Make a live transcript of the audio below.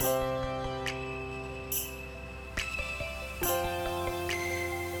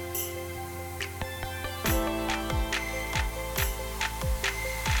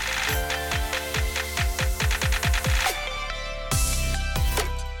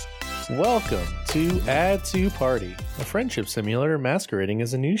Welcome to Add to Party, a friendship simulator masquerading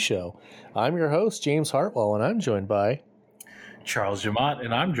as a news show. I'm your host, James Hartwell, and I'm joined by Charles Jamont,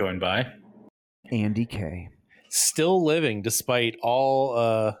 and I'm joined by Andy K. Still living despite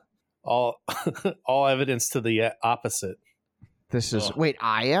all all evidence to the opposite. This is wait,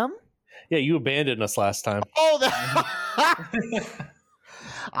 I am? Yeah, you abandoned us last time. Oh,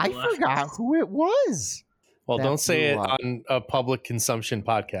 I forgot who it was. Well, That don't say it blew up. on a public consumption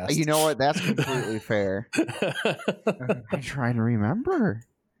podcast. You know what? That's completely fair. I'm trying to remember.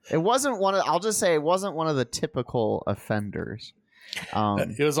 It wasn't one of. I'll just say it wasn't one of the typical offenders.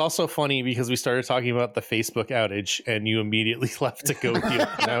 It was also funny because we started talking about the Facebook outage, and you immediately left to go with the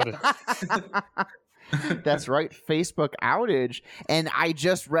outage. That's right, Facebook outage, and I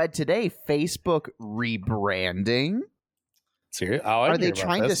just read today Facebook rebranding. Serious? Are they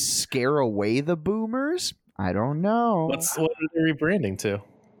trying to scare away the boomers? I don't know. What are they rebranding to?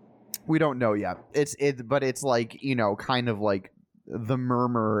 We don't know yet. But it's like, kind of like the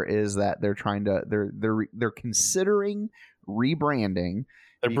murmur is that they're trying to they're considering rebranding.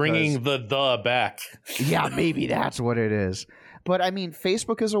 They're bringing the back. Yeah, maybe that's what it is. But I mean,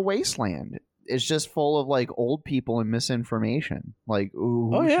 Facebook is a wasteland. It's just full of like old people and misinformation. Like,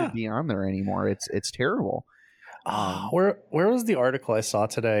 who should be on there anymore? It's terrible. Where was the article I saw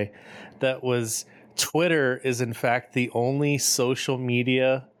today that was Twitter is in fact the only social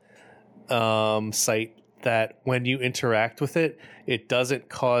media site that when you interact with it, it doesn't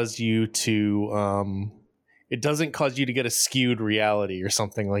cause you to get a skewed reality or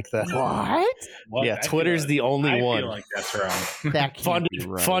something like that. What? Yeah, Twitter's the only one. I feel like that's wrong. That can't be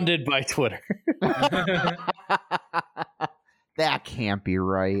right. Funded by Twitter. That can't be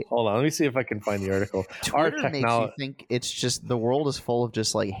right. Hold on, let me see if I can find the article. Twitter makes you think it's just the world is full of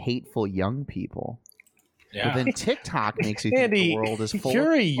just like hateful young people. Yeah. But then TikTok makes you think Andy, the world is full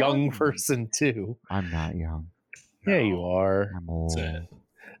you're of a young fun. person too. I'm not young. Yeah, you are. I'm old.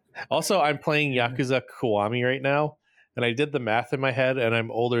 Also, I'm playing Yakuza Kiwami right now, and I did the math in my head, and I'm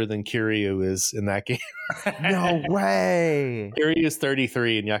older than Kiryu is in that game. No way. Kiryu is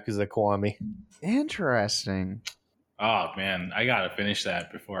 33 in Yakuza Kiwami. Interesting. Oh man, I gotta finish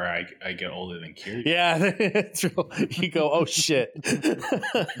that before I get older than Kiryu. Yeah, it's real. You go, oh shit.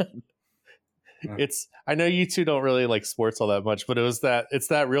 I know you two don't really like sports all that much, but it's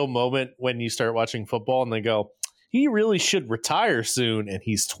that real moment when you start watching football and they go, he really should retire soon, and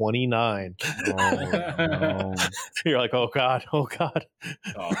he's 29. Oh, no. You're like, oh god.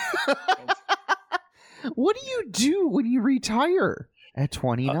 Oh. What do you do when you retire at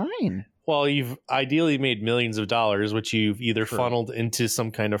 29? Well, you've ideally made millions of dollars, which you've either True. funneled into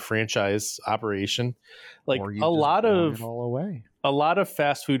some kind of franchise operation. Like Or you a just lot blown of it all away. a lot of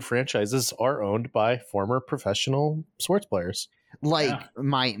fast food franchises are owned by former professional sports players. Like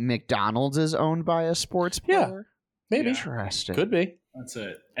my McDonald's is owned by a sports player. Maybe. Interesting. Could be. That's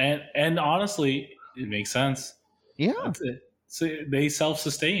it. And honestly, it makes sense. Yeah. That's it. So they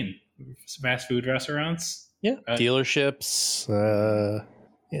self-sustain. Fast food restaurants. Yeah. Dealerships.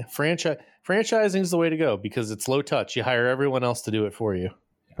 Franchising is the way to go because it's low touch. You hire everyone else to do it for you.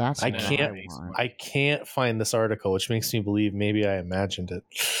 That's I what can't. want. I can't find this article, which makes me believe maybe I imagined it.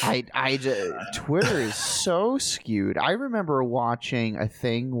 Twitter is so skewed. I remember watching a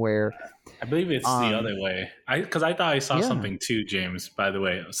thing where I believe it's the other way. Because I thought I saw something too, James, by the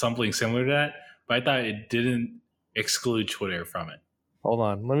way, something similar to that, but I thought it didn't exclude Twitter from it. Hold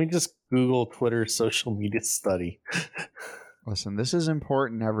on. Let me just Google Twitter social media study. listen, this is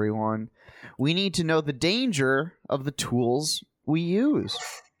important, everyone. We need to know the danger of the tools we use.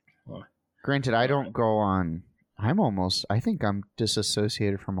 Granted, I don't go on. I think I'm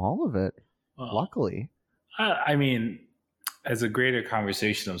disassociated from all of it. Luckily. I mean, as a greater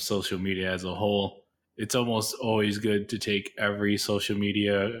conversation of social media as a whole, it's almost always good to take every social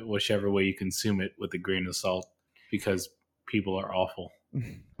media, whichever way you consume it, with a grain of salt, because people are awful.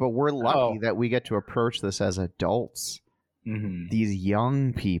 But we're lucky that we get to approach this as adults. Mm-hmm. These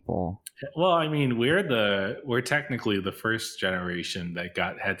young people. Well, I mean, we're technically the first generation that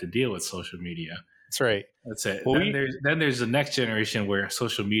had to deal with social media. That's right. That's it. Well, then there's the next generation where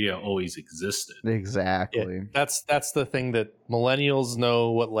social media always existed. Exactly. Yeah, that's the thing that millennials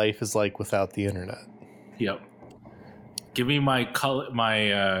know what life is like without the internet. Yep. Give me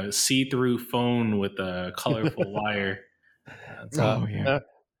my see-through phone with a colorful wire.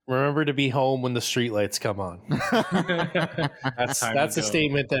 Remember to be home when the streetlights come on. That's a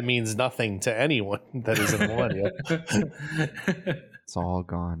statement that means nothing to anyone that isn't a millennial. It's all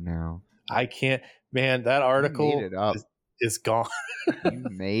gone now. I can't, man. That article Made it up. is gone. You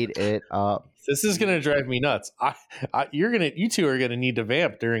made it up. This is gonna drive me nuts. You two are gonna need to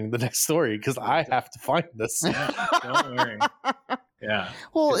vamp during the next story because I have to find this. Don't worry. Yeah.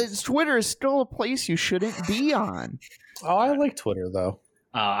 Well, Twitter is still a place you shouldn't be on. Oh, I like Twitter though.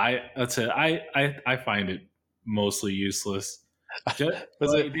 That's it. I find it mostly useless.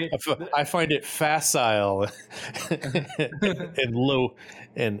 I find it facile and low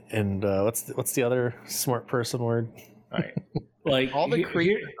and what's the other smart person word? Right. Like all the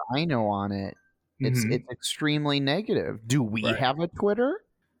creators I know on it, it's extremely negative. Do we have a Twitter?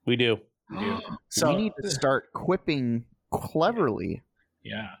 We do. So we need to start quipping cleverly.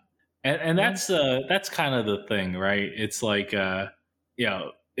 Yeah. And that's kind of the thing, right? It's like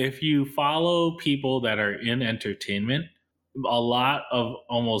if you follow people that are in entertainment, a lot of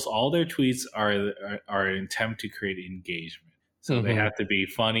almost all their tweets are an attempt to create engagement. So they have to be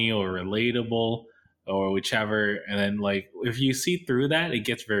funny or relatable or whichever. And then like if you see through that, it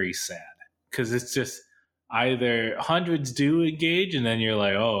gets very sad because it's just either hundreds do engage and then you're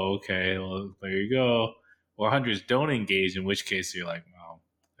like, oh, okay, well, there you go. Or hundreds don't engage, in which case you're like, wow,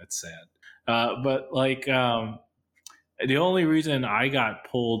 that's sad. But like the only reason I got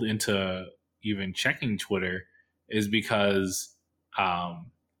pulled into even checking Twitter is because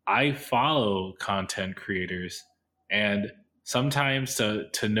I follow content creators, and sometimes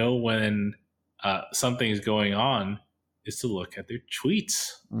to know when something's going on is to look at their tweets.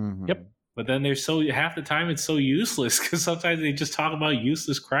 Mm-hmm. Yep. But then half the time it's so useless because sometimes they just talk about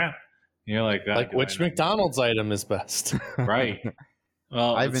useless crap. And you're like, like which McDonald's item is best? Right.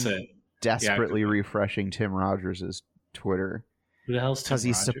 Well, I've been desperately refreshing Tim Rogers' Twitter. Who the hell's Tim Because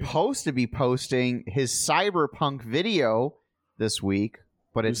he's supposed to be posting his Cyberpunk video this week,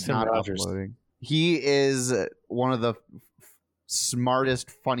 but it's not uploading. He is one of the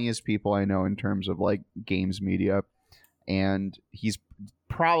smartest, funniest people I know in terms of like games media, and he's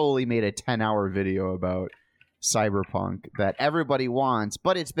probably made a 10-hour video about Cyberpunk that everybody wants,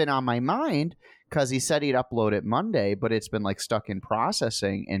 but it's been on my mind because he said he'd upload it Monday, but it's been like stuck in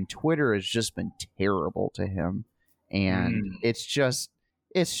processing, and Twitter has just been terrible to him. And it's just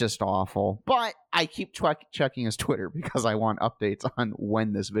awful. But I keep checking his Twitter because I want updates on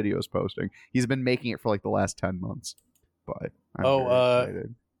when this video is posting. He's been making it for like the last 10 months. But I'm very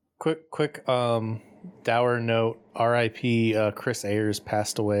excited. Quick dour note. R.I.P. Chris Ayers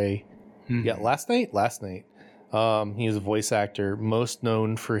passed away. Yeah, last night. He was a voice actor, most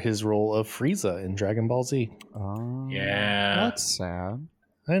known for his role of Frieza in Dragon Ball Z. Oh, yeah, that's sad.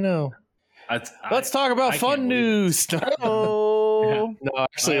 I know. Let's talk about fun news. Oh no,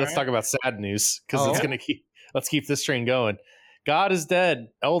 actually, let's talk about sad news because it's gonna let's keep this train going. God is Dead.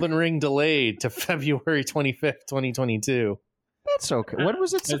 Elden Ring delayed to February 25th, 2022. That's okay. When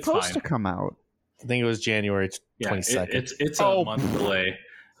was it supposed to come out? I think it was January 22nd. It's a month delay.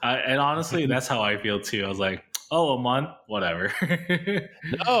 And honestly, that's how I feel too. I was like, oh, a month, whatever.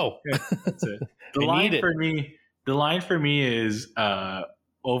 No, that's it. The line for me is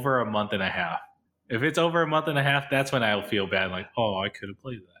over a month and a half. If it's over a month and a half, that's when I'll feel bad. Like, oh, I could have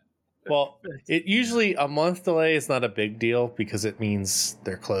played that. Well, it usually a month delay is not a big deal because it means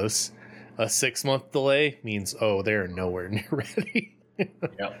they're close. A 6-month delay means, oh, they're nowhere near ready.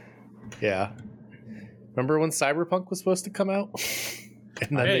 Yep. Yeah. Remember when Cyberpunk was supposed to come out?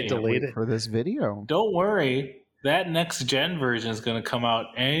 And then they delayed it for this video. Don't worry. That next gen version is going to come out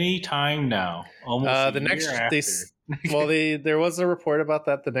anytime now. Almost there was a report about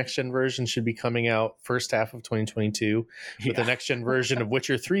that. The next gen version should be coming out first half of 2022, with the next gen version of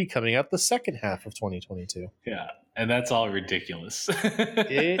Witcher 3 coming out the second half of 2022. Yeah, and that's all ridiculous.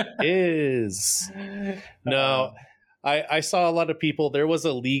 It is. No, I saw a lot of people. There was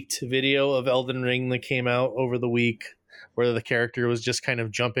a leaked video of Elden Ring that came out over the week where the character was just kind of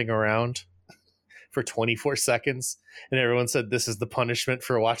jumping around for 24 seconds, and everyone said this is the punishment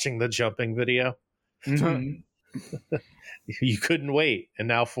for watching the jumping video. You couldn't wait, and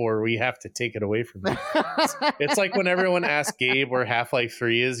now we have to take it away from you. It's like when everyone asks Gabe where Half-Life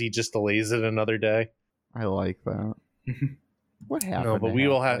 3 is, he just delays it another day. I like that. What happened? No, but we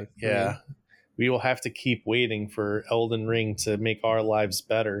will have to keep waiting for Elden Ring to make our lives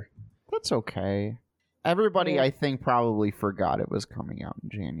better. That's okay. Everybody, I think, probably forgot it was coming out in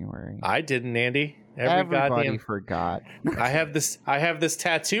January. I didn't, Andy. Everybody forgot. I have this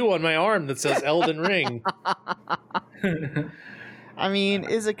tattoo on my arm that says Elden Ring. I mean,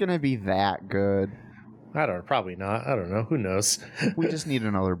 is it going to be that good? I don't know. Probably not. I don't know. Who knows? We just need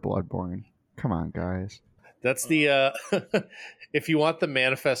another Bloodborne. Come on, guys. That's the if you want the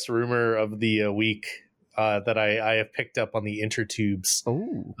manifest rumor of the week that I have picked up on the intertubes.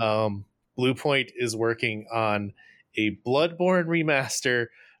 Oh. Bluepoint is working on a Bloodborne remaster,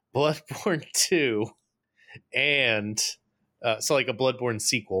 Bloodborne 2, and so like a Bloodborne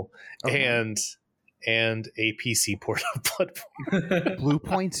sequel, and a PC port of Bloodborne. Blue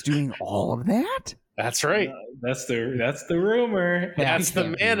Point's doing all of that? That's right. That's the rumor. That's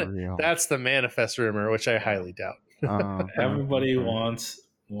the manifest rumor, which I highly doubt. Everybody wants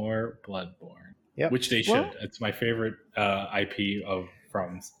more Bloodborne. Yep. Which they should. Well, it's my favorite IP of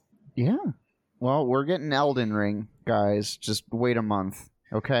From's. Yeah. Well, we're getting Elden Ring, guys. Just wait a month,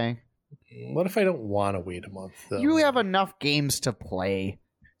 okay? What if I don't want to wait a month, though? You have enough games to play.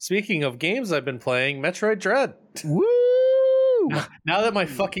 Speaking of games I've been playing, Metroid Dread. Woo! Now that my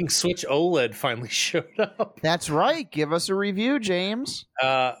fucking Switch OLED finally showed up. That's right. Give us a review, James.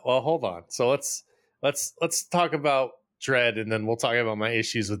 Well, hold on. So let's talk about Dread, and then we'll talk about my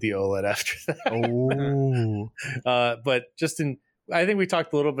issues with the OLED after that. Oh. But I think we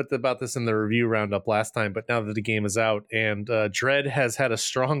talked a little bit about this in the review roundup last time, but now that the game is out, and Dread has had a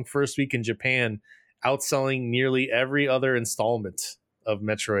strong first week in Japan, outselling nearly every other installment of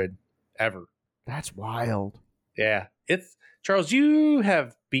Metroid ever. That's wild. Yeah. Charles, you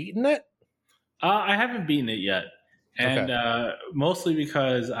have beaten it? I haven't beaten it yet. And mostly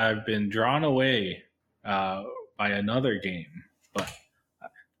because I've been drawn away by another game.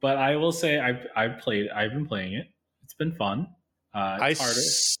 But I will say I've been playing it. It's been fun. It's harder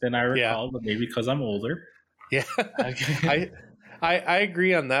than I recall, but maybe because I'm older. Yeah. I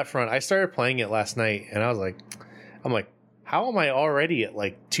agree on that front. I started playing it last night, and I'm like, how am I already at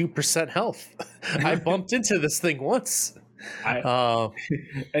like 2% health? I bumped into this thing once.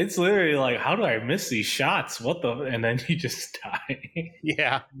 It's literally like, how do I miss these shots? What the? And then you just die.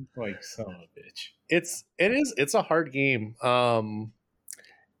 Yeah, like son of a bitch. It's a hard game.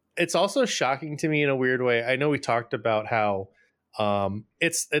 It's also shocking to me in a weird way. I know we talked about how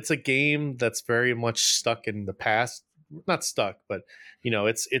it's a game that's very much stuck in the past. Not stuck, but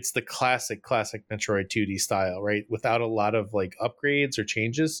it's the classic Metroid 2D style, right? Without a lot of like upgrades or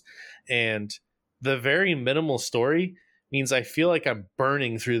changes, and the very minimal story means I feel like I'm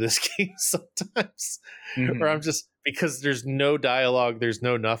burning through this game sometimes, or I'm just, because there's no dialogue, there's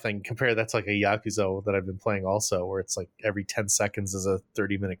no nothing. Compare that to like a Yakuza that I've been playing also, where it's like every 10 seconds is a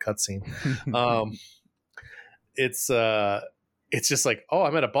 30-minute cutscene. It's just like, oh,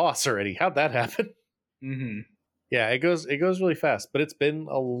 I'm at a boss already. How'd that happen? Mm-hmm. Yeah, it goes really fast, but it's been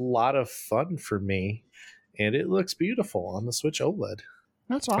a lot of fun for me, and it looks beautiful on the Switch OLED.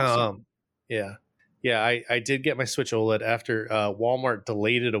 That's awesome. Yeah, I did get my Switch OLED after Walmart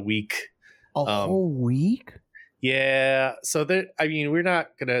delayed it a week. A whole week? Yeah, so we're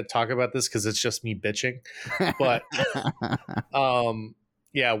not gonna talk about this because it's just me bitching, but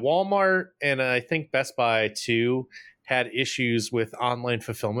yeah, Walmart and I think Best Buy too had issues with online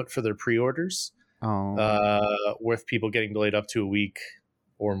fulfillment for their pre-orders. With people getting delayed up to a week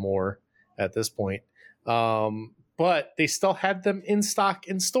or more at this point. But they still had them in stock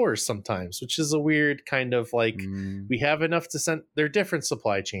in stores sometimes, which is a weird kind of like, we have enough to send. They're different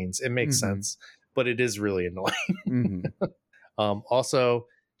supply chains. It makes sense, but it is really annoying. Also,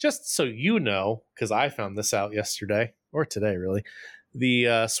 just so you know, because I found this out yesterday or today, really,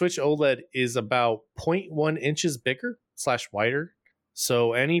 the Switch OLED is about 0.1 inches bigger / wider.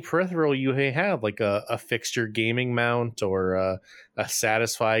 So any peripheral you may have, like a fixture gaming mount or a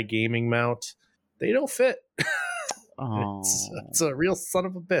Satisfy gaming mount, they don't fit. It's a real son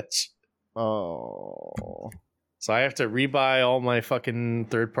of a bitch. Oh. So I have to rebuy all my fucking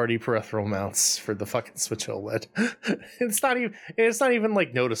third-party peripheral mounts for the fucking Switch OLED. It's not even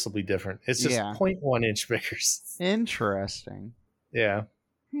like noticeably different. It's just 0.1 inch bigger. Interesting. Yeah.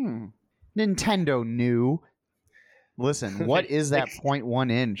 Nintendo knew. Listen, what is that 0.1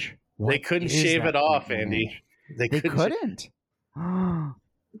 inch? They couldn't shave it off, Andy. They couldn't. I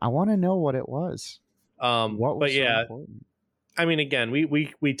want to know what it was. What was so important? I mean, again,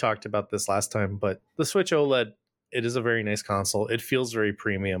 we talked about this last time, but the Switch OLED, it is a very nice console. It feels very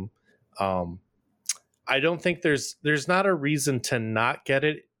premium. I don't think there's not a reason to not get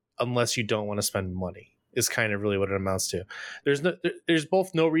it unless you don't want to spend money. Is kind of really what it amounts to. There's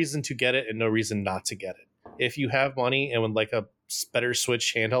both no reason to get it and no reason not to get it. If you have money and would like a better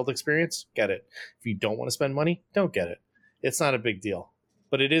Switch handheld experience, get it. If you don't want to spend money, don't get it. It's not a big deal,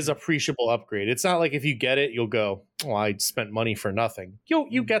 but it is an appreciable upgrade. It's not like if you get it, you'll go, "Oh, I spent money for nothing."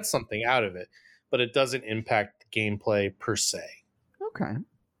 You get something out of it, but it doesn't impact the gameplay per se. Okay.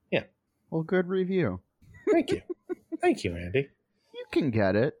 Yeah. Well, good review. Thank you. Thank you, Andy. You can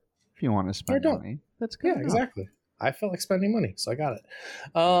get it if you want to spend money. That's good. Yeah, exactly. I felt like spending money, so I got it.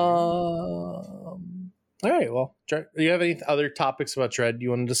 All right. Well, do you have any other topics about Dread you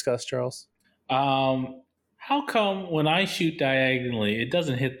want to discuss, Charles? I How come when I shoot diagonally, it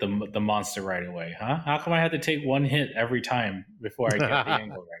doesn't hit the monster right away? Huh? How come I have to take one hit every time before I get the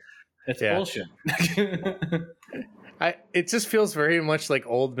angle right? That's bullshit. It just feels very much like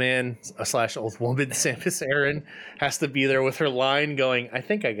old man / old woman Samus Aran has to be there with her line going, I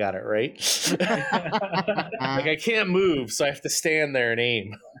think I got it right. Like I can't move, so I have to stand there and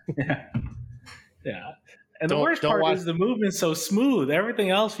aim. Yeah. And the worst part is the movement's so smooth. Everything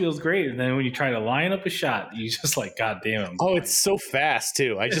else feels great. And then when you try to line up a shot, you just like, God damn. It's so fast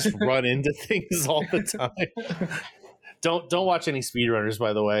too. I just run into things all the time. Don't watch any speedrunners,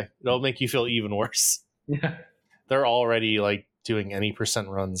 by the way. It'll make you feel even worse. Yeah. They're already like doing any %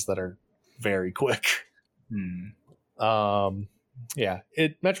 runs that are very quick. Yeah.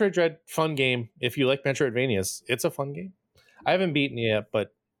 Metroid Dread, fun game. If you like Metroidvanias, it's a fun game. I haven't beaten it yet,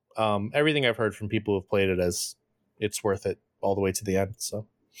 but everything I've heard from people who've played it as it's worth it all the way to the end. So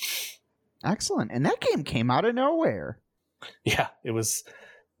excellent. And that game came out of nowhere. Yeah, it was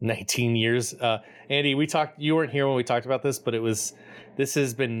 19 years. Andy, you weren't here when we talked about this, but this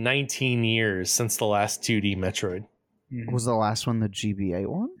has been 19 years since the last 2D Metroid. Was the last one the GBA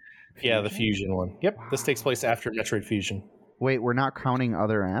one? Fusion? Yeah, the Fusion one. Yep. Wow. This takes place after Metroid Fusion. Wait, we're not counting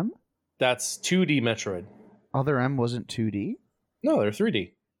Other M? That's 2D Metroid. Other M wasn't 2D? No, they're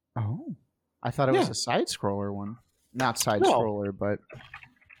 3D. Oh, I thought it was a side-scroller one. Not side-scroller, but...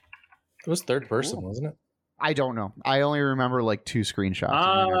 It was third person, wasn't it? I don't know. I only remember like 2 screenshots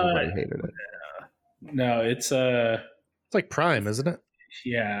and everybody hated it. No, it's like Prime, isn't it?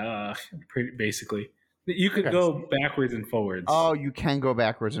 Yeah, pretty basically. You could go backwards and forwards. Oh, you can go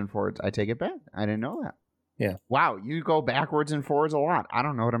backwards and forwards. I take it back. I didn't know that. Yeah. Wow, you go backwards and forwards a lot. I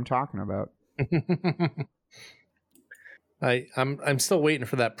don't know what I'm talking about. I'm still waiting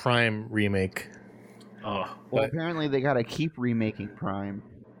for that Prime remake. Oh, well, apparently they got to keep remaking Prime,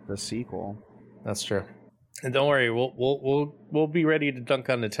 the sequel. That's true. And don't worry, we'll be ready to dunk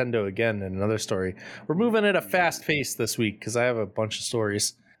on Nintendo again in another story. We're moving at a fast pace this week because I have a bunch of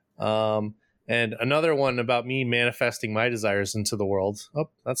stories. And another one about me manifesting my desires into the world. Oh,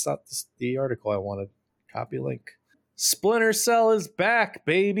 that's not the article I wanted. Copy link. Splinter Cell is back,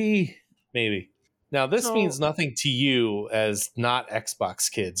 baby. Maybe. Now, this means nothing to you as not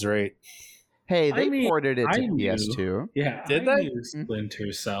Xbox kids, right? Hey, they ported it to PS2. Yeah. Did they?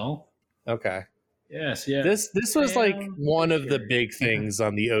 Splinter Cell. Okay. Yes, yeah. This was like one of the big things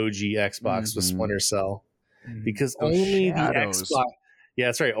on the OG Xbox was Splinter Cell. Because only the Xbox... Yeah,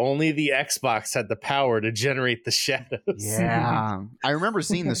 that's right. Only the Xbox had the power to generate the shadows. Yeah. I remember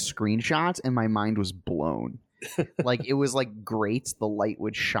seeing the screenshots and my mind was blown. Like, it was like grates. The light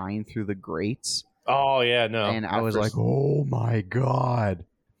would shine through the grates. Oh, yeah, no. And I was like, oh my God,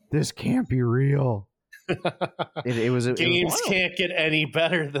 this can't be real. Games can't get any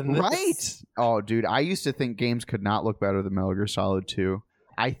better than this. Right. Oh, dude, I used to think games could not look better than Metal Gear Solid 2.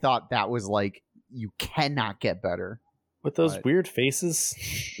 I thought that was like, you cannot get better. With those weird faces?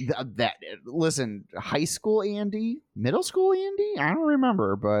 Listen, high school Andy? Middle school Andy? I don't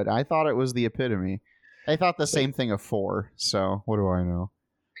remember, but I thought it was the epitome. I thought the same thing of 4, so what do I know?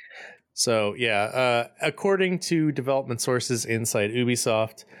 So, yeah, according to development sources inside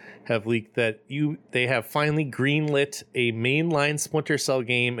Ubisoft, have leaked that they have finally greenlit a mainline Splinter Cell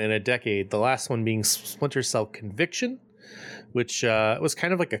game in a decade. The last one being Splinter Cell Conviction, which was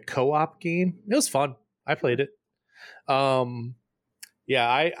kind of like a co-op game. It was fun. I played it.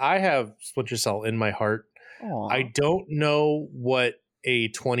 Yeah, I have Splinter Cell in my heart. Aww. I don't know what a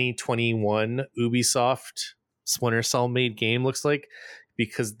 2021 Ubisoft Splinter Cell made game looks like,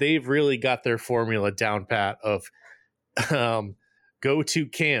 because they've really got their formula down pat of go to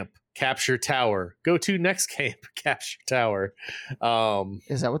camp, capture tower, go to next camp, capture tower.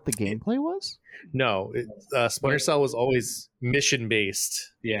 Is that what the gameplay was? No, Splinter Cell was always mission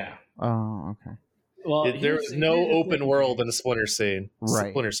based. Yeah. Oh, okay. Well, there was no open world in a Splinter scene.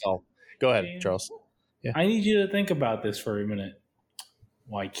 Right. Splinter Cell. Go ahead, Charles. Yeah. I need you to think about this for a minute.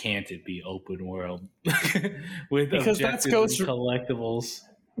 Why can't it be open world with because objectives that's Ghost and collectibles?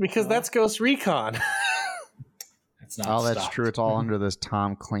 Because that's Ghost Recon. That's not. Oh, that's stopped. true. It's all under this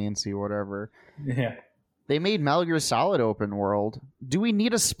Tom Clancy, whatever. Yeah. They made Metal Gear Solid open world. Do we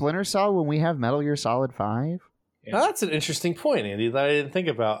need a Splinter Cell when we have Metal Gear Solid 5? Yeah. Now, that's an interesting point, Andy, that I didn't think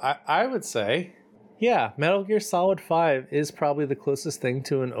about. I would say, yeah, Metal Gear Solid 5 is probably the closest thing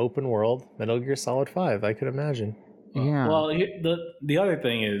to an open world Metal Gear Solid 5 I could imagine. Yeah. Well, the other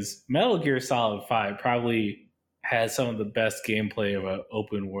thing is Metal Gear Solid 5 probably has some of the best gameplay of an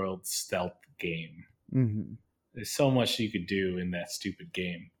open world stealth game. Mm-hmm. There's so much you could do in that stupid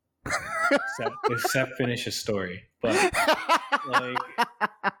game, except finish a story. But like,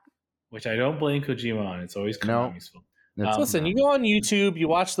 which I don't blame Kojima on. It's always Konami's fault. Listen, you go on YouTube, you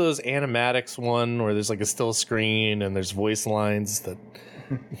watch those animatics one where there's like a still screen and there's voice lines that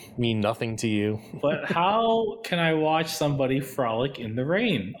mean nothing to you. But how can I watch somebody frolic in the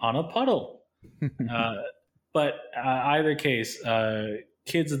rain on a puddle? But either case,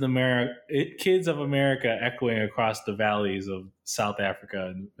 kids of America echoing across the valleys of South Africa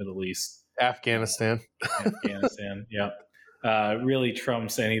and Middle East. Afghanistan, yeah. Really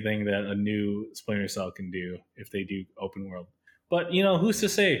trumps anything that a new Splinter Cell can do if they do open world. But, who's to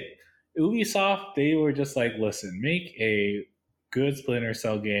say? Ubisoft, they were just like, listen, make a good Splinter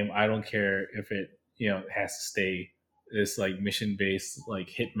Cell game. I don't care if it, has to stay this like mission-based, like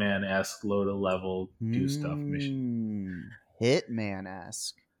Hitman-esque, low-to-level, do stuff mission.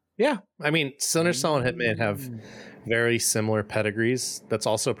 Hitman-esque. Yeah, I mean, Splinter Cell and Hitman have very similar pedigrees. That's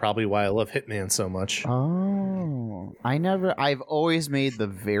also probably why I love Hitman so much. Oh, I've always made the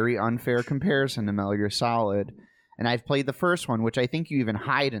very unfair comparison to Metal Gear Solid, and I've played the first one, which I think you even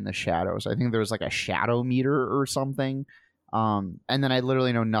hide in the shadows. I think there was like a shadow meter or something. And then I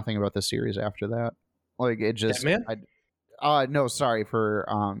literally know nothing about the series after that. Like it just, Hitman? No, sorry, for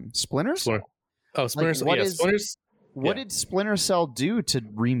Splinter Cell. Oh, Splinter Cell. What did Splinter Cell do to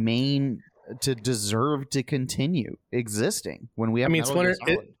deserve to continue existing when we have? Splinter.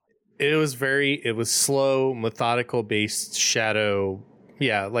 It was slow, methodical based shadow,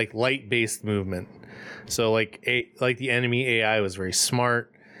 like light based movement. So like the enemy AI was very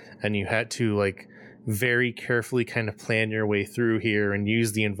smart, and you had to like very carefully kind of plan your way through here and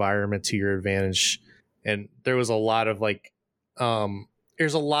use the environment to your advantage. And there was a lot of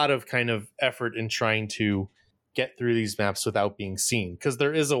there's a lot of kind of effort in trying to get through these maps without being seen, because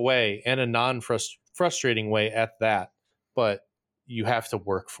there is a way, and a non-frustrating way at that, but you have to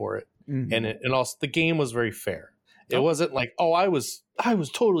work for it. Mm-hmm. And also the game was very fair. It wasn't like, oh, I was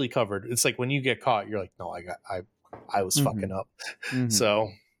totally covered. It's like when you get caught, you're like, no, I was fucking up. Mm-hmm. So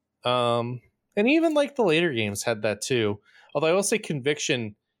and even like the later games had that too, although I will say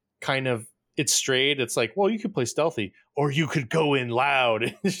Conviction kind of, it strayed. It's like, well, you could play stealthy or you could go in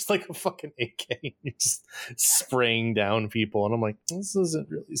loud. It's just like a fucking AK. You're just spraying down people. And I'm like, this isn't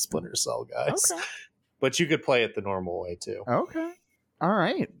really Splinter Cell, guys. Okay. But you could play it the normal way too. Okay. All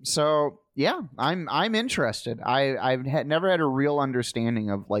right. So yeah, I'm interested. I've never had a real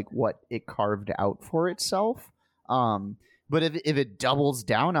understanding of like what it carved out for itself. But if it doubles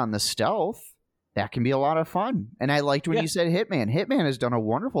down on the stealth, that can be a lot of fun. And I liked when you said Hitman. Hitman has done a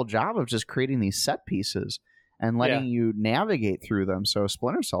wonderful job of just creating these set pieces and letting you navigate through them. So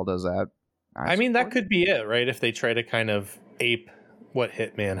Splinter Cell does that. I mean, that could be it, right? If they try to kind of ape what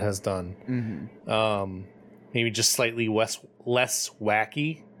Hitman has done. Mm-hmm. Maybe just slightly less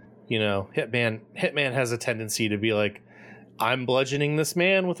wacky. Hitman has a tendency to be like, I'm bludgeoning this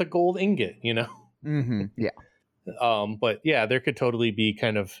man with a gold ingot, Mm-hmm. Yeah. But yeah, there could totally be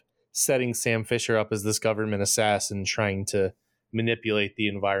kind of setting Sam Fisher up as this government assassin trying to manipulate the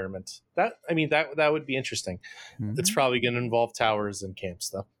environment. That would be interesting. Mm-hmm. It's probably going to involve towers and camps,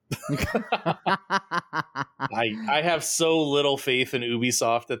 though. I have so little faith in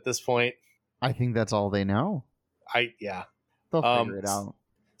Ubisoft at this point. I think that's all they know. They'll figure it out.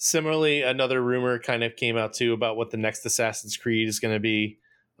 Similarly, another rumor kind of came out too about what the next Assassin's Creed is going to be.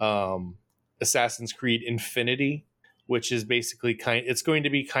 Assassin's Creed Infinity, which is basically it's going to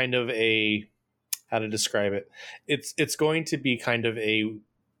be kind of a, how to describe it? It's going to be kind of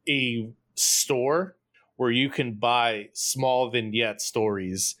a store where you can buy small vignette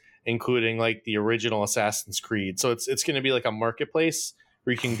stories, including like the original Assassin's Creed. So it's going to be like a marketplace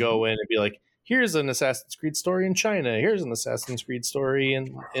where you can go in and be like, here's an Assassin's Creed story in China, here's an Assassin's Creed story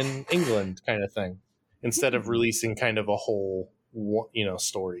in England, kind of thing, instead of releasing kind of a whole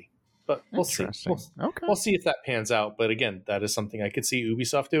story. But we'll see. We'll see if that pans out. But again, that is something I could see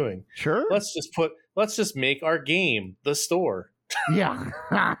Ubisoft doing. Sure. Let's just make our game the store. Yeah.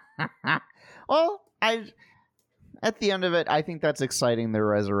 Well, at the end of it, I think that's exciting. They're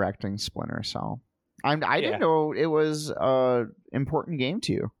resurrecting Splinter Cell. I didn't know it was an important game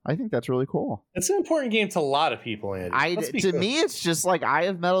to you. I think that's really cool. It's an important game to a lot of people, Andy. To me, it's just like I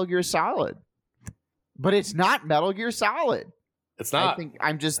have Metal Gear Solid, but it's not Metal Gear Solid. It's not.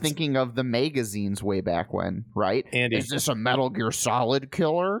 I'm just thinking of the magazines way back when, right? Andy, is this a Metal Gear Solid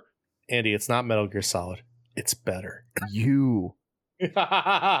killer? Andy, it's not Metal Gear Solid. It's better. You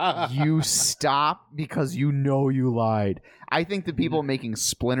stop, because you lied. I think the people making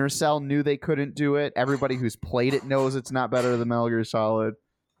Splinter Cell knew they couldn't do it. Everybody who's played it knows it's not better than Metal Gear Solid.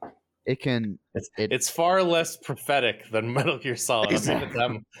 It's far less prophetic than Metal Gear Solid.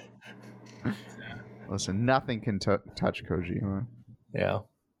 Exactly. Listen, nothing can touch Kojima. Yeah.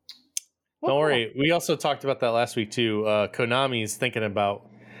 Don't worry. We also talked about that last week too. Konami's thinking about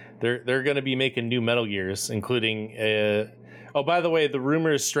they're going to be making new Metal Gears, including. Oh, by the way, the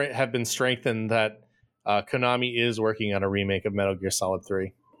rumors have been strengthened that Konami is working on a remake of Metal Gear Solid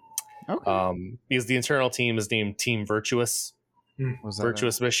 3. Okay. Because the internal team is named Team Virtuous. Was that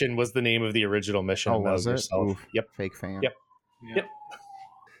Virtuous Mission was the name of the original mission. Oh, of Metal was Gear it? Solid. Oof, Yep. Fake fan. Yep. Yep.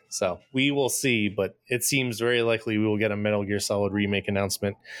 So we will see, but it seems very likely we will get a Metal Gear Solid remake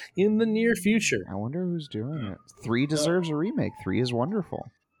announcement in the near future. I wonder who's doing it. 3 deserves a remake. 3 is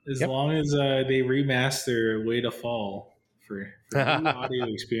wonderful. As long as they remaster Way to Fall for new audio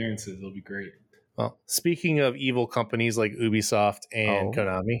experiences, it'll be great. Well, speaking of evil companies like Ubisoft and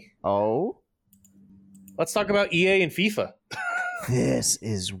Konami, let's talk about EA and FIFA. This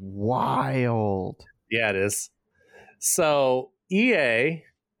is wild. Yeah, it is. So EA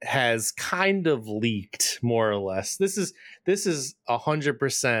has kind of leaked, more or less. This is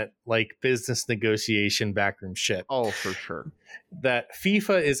 100% like business negotiation backroom shit. Oh, for sure. That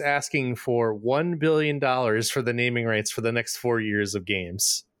FIFA is asking for $1 billion for the naming rights for the next 4 years of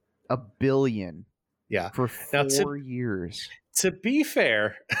games. $1 billion. Yeah. For 4 years. To be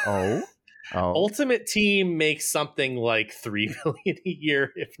fair, Ultimate Team makes something like $3 billion a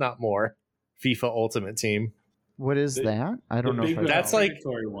year, if not more. FIFA Ultimate Team. What is that? I don't know. If that's like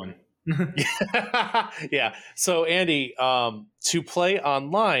one. Yeah. So Andy, to play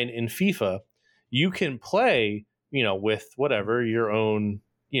online in FIFA, you can play, with whatever your own,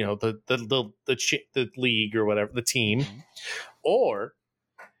 the league or whatever, the team, or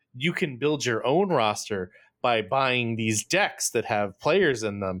you can build your own roster by buying these decks that have players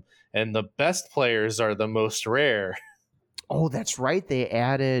in them, and the best players are the most rare. Oh, that's right. They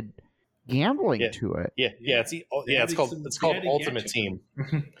added gambling to it. It's called Ultimate Team.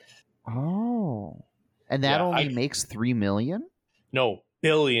 Oh, and that only makes 3 million? No,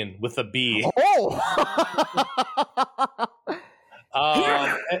 billion with a B.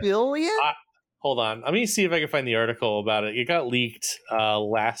 Billion? Hold on, let me see if I can find the article about it. It got leaked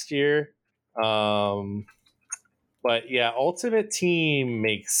last year, but yeah, Ultimate Team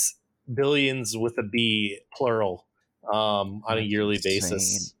makes billions with a B, plural, on a yearly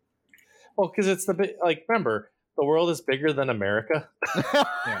basis. Well, because it's remember, the world is bigger than America. Yeah.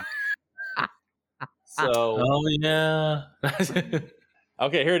 So, yeah.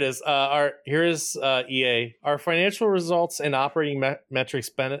 Okay, here it is. Here is EA. Our financial results and operating metrics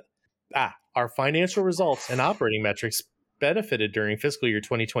benefited during fiscal year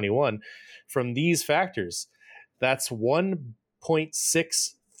 2021 from these factors. That's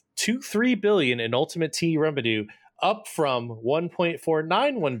 1.623 billion in Ultimate Team revenue, up from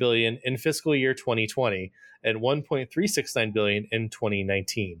 1.491 billion in fiscal year 2020 and 1.369 billion in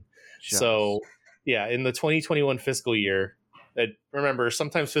 2019. So, yeah, in the 2021 fiscal year, remember,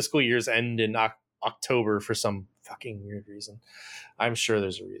 sometimes fiscal years end in October for some fucking weird reason. I'm sure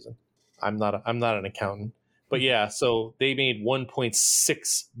there's a reason. I'm not an accountant. But yeah, so they made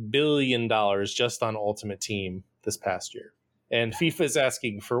 $1.6 billion just on Ultimate Team this past year. And FIFA is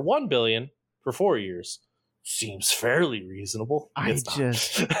asking for $1 billion for 4 years. Seems fairly reasonable.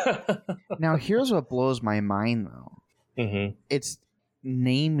 Now, here's what blows my mind, though. Mm-hmm. It's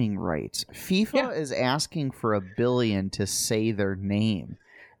naming rights. FIFA is asking for $1 billion to say their name.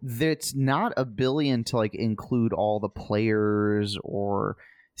 That's not $1 billion to include all the players or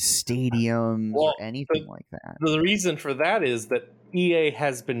stadiums or anything like that. The reason for that is that EA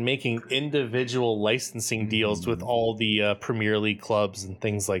has been making individual licensing deals with all the Premier League clubs and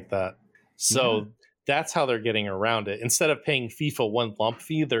things like that. So that's how they're getting around it. Instead of paying FIFA one lump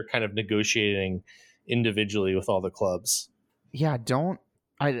fee, they're kind of negotiating individually with all the clubs. Yeah,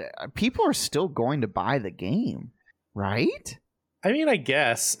 people are still going to buy the game, right? I mean, I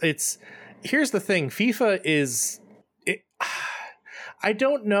guess here's the thing. FIFA I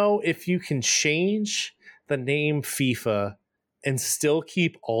don't know if you can change the name FIFA and still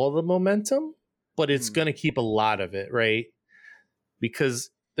keep all the momentum, but it's going to keep a lot of it, right?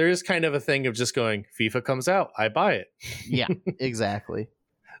 Because there is kind of a thing of just going, FIFA comes out, I buy it. Yeah, exactly.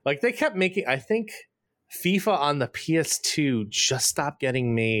 They kept making, I think FIFA on the PS2 just stopped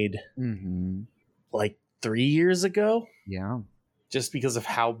getting made 3 years ago. Yeah. Just because of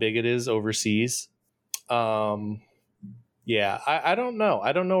how big it is overseas. Yeah, I don't know.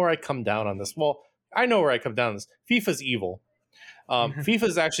 I don't know where I come down on this. Well, I know where I come down on this. FIFA's evil.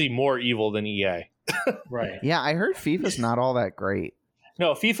 FIFA's actually more evil than EA. Right. Yeah, I heard FIFA's not all that great.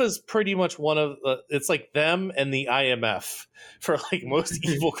 No, FIFA's pretty much one of it's like them and the IMF for most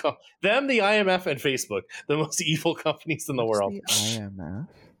evil them, the IMF, and Facebook, the most evil companies in the world. The IMF?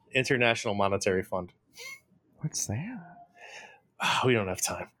 International Monetary Fund. What's that? We don't have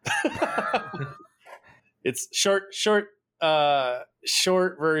time. It's short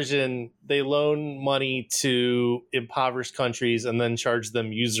version. They loan money to impoverished countries and then charge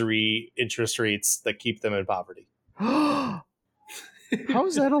them usury interest rates that keep them in poverty. How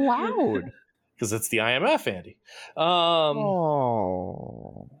is that allowed? Because it's the IMF, Andy.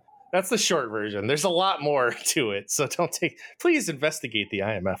 That's the short version. There's a lot more to it, so please investigate the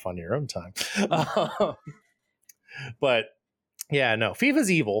IMF on your own time. But yeah, no,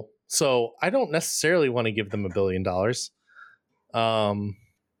 FIFA's evil, so I don't necessarily want to give them $1 billion.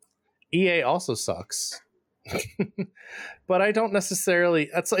 EA also sucks. But I don't necessarily.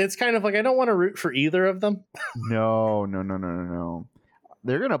 It's kind of like I don't want to root for either of them. No.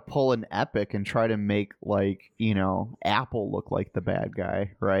 They're gonna pull an Epic and try to make Apple look like the bad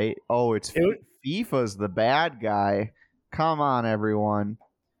guy, right? Oh, FIFA's the bad guy. Come on, everyone.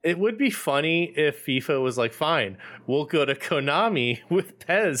 It would be funny if FIFA was like, fine, we'll go to Konami with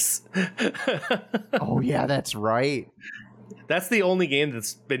PES. Oh yeah, that's right. That's the only game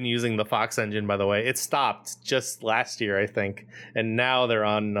that's been using the Fox engine, by the way. It stopped just last year, I think, and now they're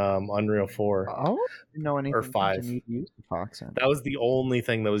on Unreal 4. Oh, didn't know anything or 5. To use the Fox engine. That was the only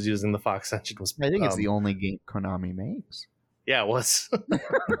thing that was using the Fox engine. I think it's the only game Konami makes. Yeah, it was.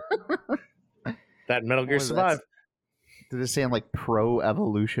 That Metal Gear Survive. Did it say on Pro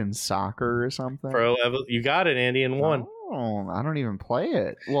Evolution Soccer or something? You got it, Andy, in one. Oh, I don't even play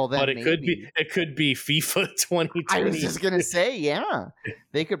it. Well, then, but it could be FIFA 2020. I was just gonna say, yeah,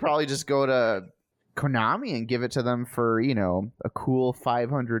 they could probably just go to Konami and give it to them for a cool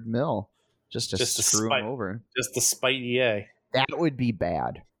 $500 million just to screw them over, just to spite EA. That would be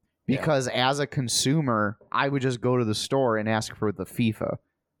bad because as a consumer, I would just go to the store and ask for the FIFA.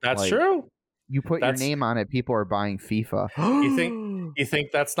 That's true. You put your name on it, people are buying FIFA. You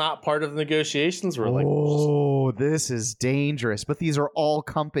think that's not part of the negotiations? We're like, oh, this is dangerous. But these are all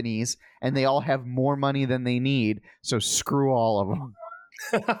companies, and they all have more money than they need. So screw all of them.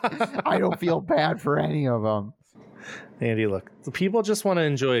 I don't feel bad for any of them. Andy, look, the people just want to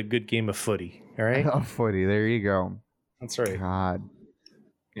enjoy a good game of footy. All right, footy. There you go. That's right. God.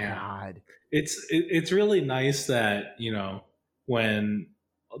 It's really nice that when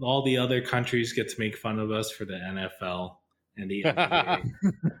all the other countries get to make fun of us for the NFL and the NBA,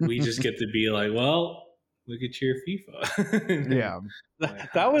 we just get to be like, well, look at your FIFA. Yeah.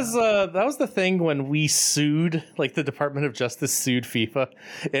 That was the thing when we sued, the Department of Justice sued FIFA,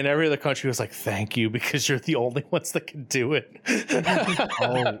 and every other country was like, thank you, because you're the only ones that can do it.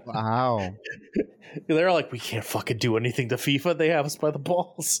 Oh, wow. They're like, we can't fucking do anything to FIFA. They have us by the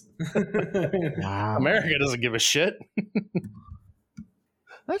balls. Wow. America doesn't give a shit.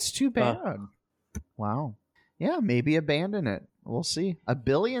 That's too bad. Wow. Yeah, maybe abandon it. We'll see. $1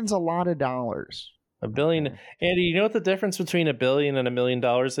 billion's a lot of dollars. $1 billion. Andy, you know what the difference between $1 billion and $1 million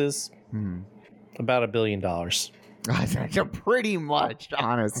is? About $1 billion. Pretty much,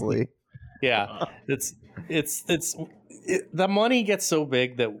 honestly. Yeah. The money gets so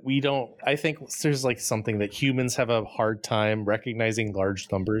big that we don't. I think there's something that humans have a hard time recognizing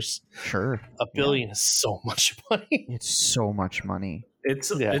large numbers. Sure. $1 billion is so much money. It's so much money.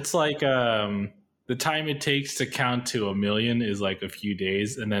 It's like the time it takes to count to 1 million is a few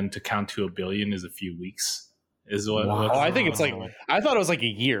days, and then to count to 1 billion is a few weeks. Is what? Wow. I think it's I thought it was a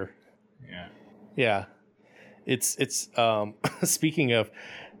year. Yeah. Yeah. It's speaking of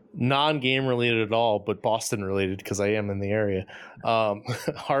non-game related at all, but Boston related because I am in the area.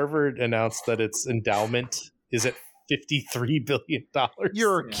 Harvard announced that its endowment is at $53 billion.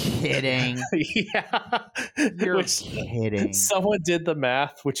 You're kidding. Yeah. You're kidding. Someone did the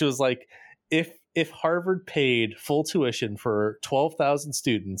math, which was if Harvard paid full tuition for 12,000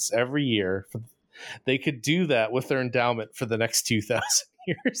 students every year, they could do that with their endowment for the next 2,000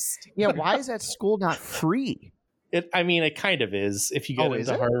 years. Yeah, why is that school not free? It kind of is if you get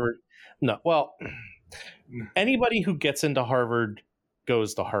into Harvard. No, well, anybody who gets into Harvard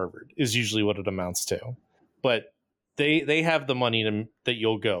goes to Harvard is usually what it amounts to. But they have the money that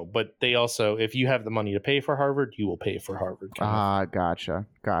you'll go. But they also, if you have the money to pay for Harvard, you will pay for Harvard. Gotcha.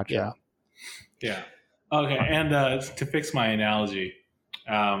 Yeah. Okay, and to fix my analogy,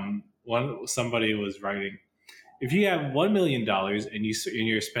 somebody was writing, if you have $1 million and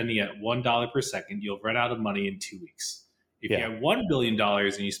you're spending at $1 per second, you'll run out of money in 2 weeks. If you have $1 billion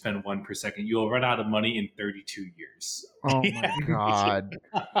and you spend 1 per second, you'll run out of money in 32 years. Oh my God!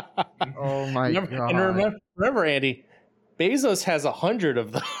 Oh my God! And remember, Andy, Bezos has 100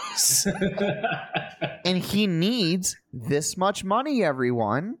 of those, and he needs this much money.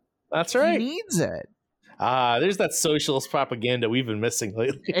 Everyone, that's right. He needs it. There's that socialist propaganda we've been missing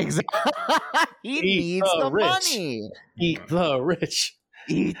lately. Exactly. He needs the money. Eat the rich.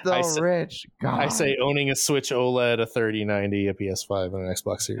 Eat the rich. God. I say owning a Switch OLED, a 3090, a PS5, and an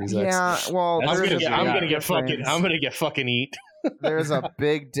Xbox Series X. Yeah, well, I'm gonna get fucking eat. There's a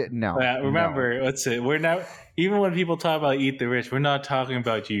big no. Remember, let's say we're not. Even when people talk about eat the rich, we're not talking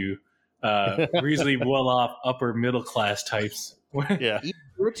about you, reasonably well-off upper middle class types. Yeah,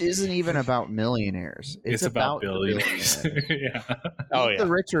 rich isn't even about millionaires. It's about billionaires. Yeah. Oh yeah. The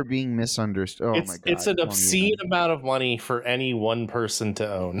rich are being misunderstood. Oh my god. It's an obscene amount of money for any one person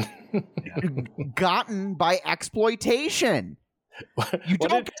to own. Gotten by exploitation. You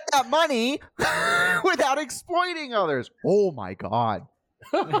don't get that money without exploiting others. Oh my god.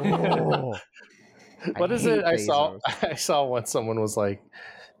 Oh. What is it? I saw once someone was like,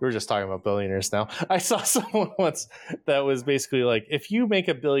 we were just talking about billionaires now. I saw someone once that was basically like, if you make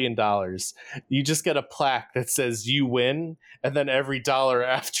 $1 billion, you just get a plaque that says you win, and then every dollar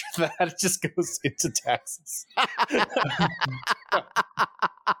after that just goes into taxes.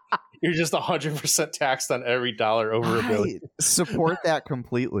 You're just 100% taxed on every dollar over $1 billion. Support that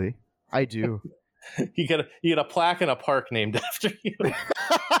completely. I do. You get a plaque and a park named after you.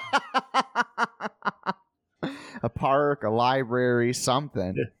 A park, a library,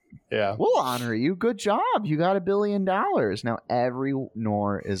 something. Yeah. We'll honor you. Good job. You got $1 billion. Now every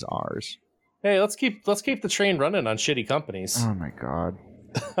Nor is ours. Hey, let's keep the train running on shitty companies. Oh my god.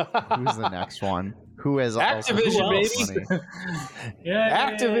 Who's the next one? Who has Activision, baby?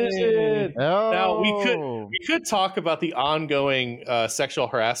 Yeah, Activision. Oh. Now we could talk about the ongoing sexual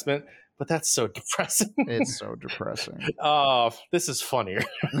harassment, but that's so depressing. It's so depressing. This is funnier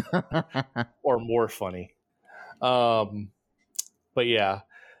or more funny. But yeah,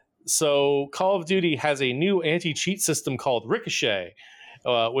 so Call of Duty has a new anti-cheat system called Ricochet,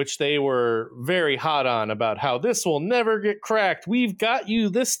 which they were very hot on about how this will never get cracked. We've got you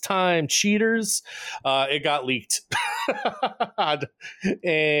this time, cheaters. It got leaked,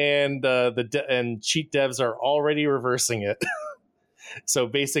 and cheat devs are already reversing it. So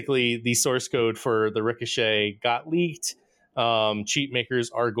basically, the source code for the Ricochet got leaked. Cheat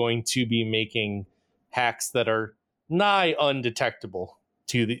makers are going to be making hacks that are nigh undetectable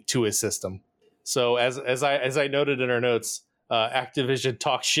to his system. So as I noted in our notes, Activision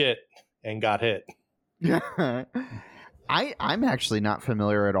talked shit and got hit. I'm actually not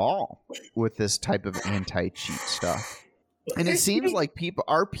familiar at all with this type of anti-cheat stuff. And it seems like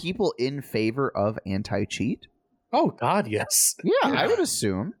people in favor of anti-cheat? Oh God, yes. Yeah, I would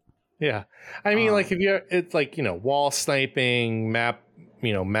assume. Yeah. I mean, like it's like, wall sniping, map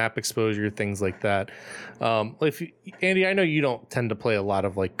exposure, things like that. Andy, I know you don't tend to play a lot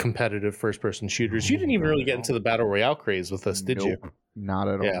of like competitive first person shooters. You didn't even really get into the battle royale craze with us, did you? Not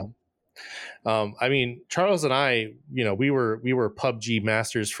at all. I mean, Charles and I, we were PUBG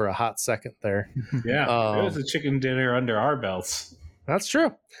masters for a hot second there. Yeah, it was a chicken dinner under our belts. That's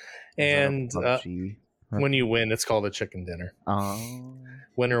true. And when you win, it's called a chicken dinner.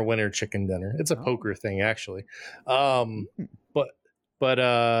 Winner, chicken dinner. It's a poker thing, actually.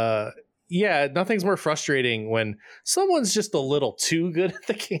 But yeah, nothing's more frustrating when someone's just a little too good at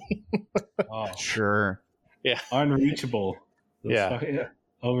the game. Sure. Yeah. Unreachable. Yeah.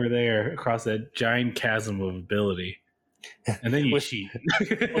 Over there across that giant chasm of ability. And then you cheat.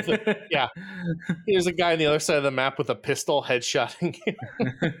 Yeah. There's a guy on the other side of the map with a pistol headshotting you.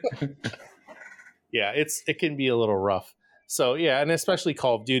 Yeah, it can be a little rough. So yeah, and especially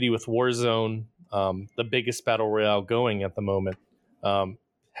Call of Duty with Warzone, the biggest battle royale going at the moment.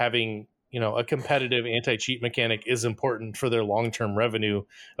 Having a competitive anti-cheat mechanic is important for their long-term revenue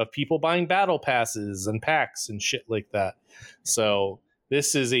of people buying battle passes and packs and shit like that. So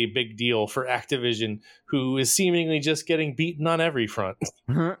this is a big deal for Activision, who is seemingly just getting beaten on every front.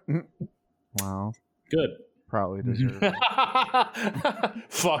 Wow. Good. Probably deserve it.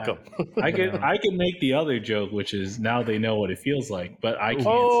 Fuck them. I can make the other joke, which is now they know what it feels like, but I can't say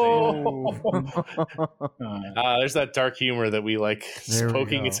it. There's that dark humor that we like,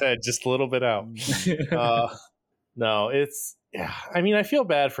 poking its head just a little bit out. No, it's I mean, I feel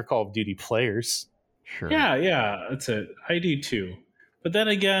bad for Call of Duty players. Sure. Yeah, that's it. I do too. But then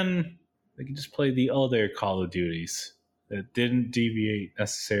again, they can just play the other Call of Duties that didn't deviate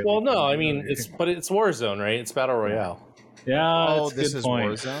necessarily. Well, no, I mean it's Warzone, right? It's Battle Royale. Yeah, this is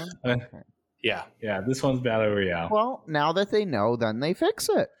point. Warzone. Okay. Yeah, this one's Battle Royale. Well, now that they know, then they fix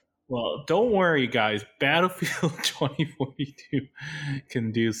it. Well, don't worry, guys. Battlefield 2042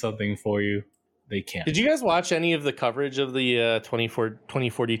 can do something for you. They can. Did you guys watch any of the coverage of the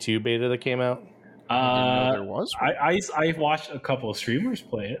 2042 beta that came out? There was. I watched a couple of streamers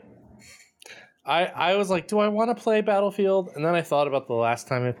play it. I was like, do I want to play Battlefield? And then I thought about the last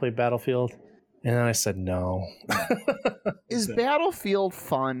time I played Battlefield, and then I said no. Is Battlefield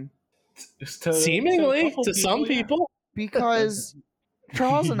fun? Seemingly to some people. Because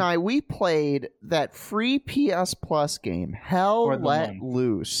Charles and I, we played that free PS Plus game, Hell Let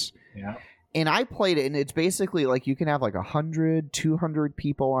Loose. Yeah. And I played it, and it's basically like you can have like 100, 200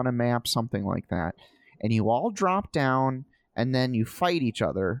 people on a map, something like that. And you all drop down, and then you fight each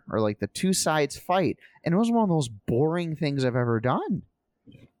other, or like the two sides fight. And it was one of those boring things I've ever done.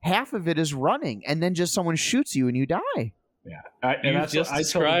 Half of it is running, and then just someone shoots you and you die. Yeah, you just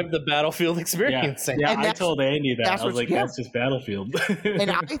described the Battlefield experience. Yeah, I told Andy that. I was like, that's just Battlefield.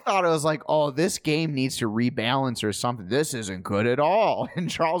 And I thought it was like, oh, this game needs to rebalance or something. This isn't good at all. And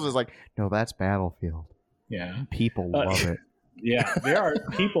Charles is like, no, that's Battlefield. Yeah. People love it. Yeah,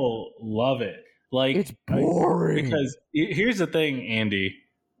 people love it. Like, it's boring. Because here's the thing, Andy.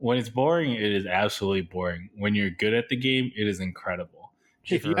 When it's boring, it is absolutely boring. When you're good at the game, it is incredible.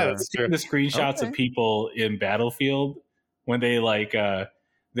 If you have seen the screenshots of people in Battlefield, when they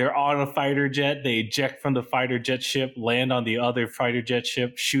they're on a fighter jet, they eject from the fighter jet ship, land on the other fighter jet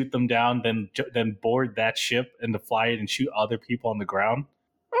ship, shoot them down, then board that ship and to fly it and shoot other people on the ground.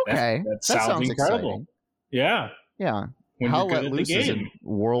 Okay, that sounds incredible. Exciting. Yeah. Hell Let Loose is in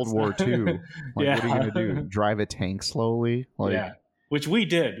World War II. Like, what are you gonna do? Drive a tank slowly? Which we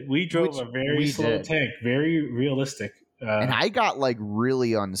did. We drove a very slow tank, very realistic. And I got like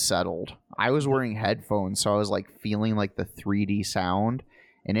really unsettled. I was wearing headphones, so I was like feeling like the 3D sound,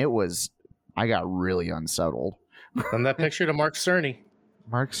 and I got really unsettled. Send that picture to Mark Cerny.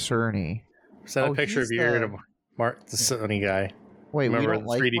 Mark Cerny. Send a picture of you to Mark, the Cerny guy. Wait, remember we don't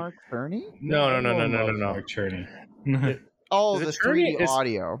like 3D? Mark Cerny? No. Mark Cerny. Oh, the 3D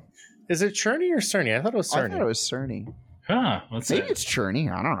audio. Is it Cerny or Cerny? I thought it was Cerny. I thought it was Cerny. Huh? Maybe it's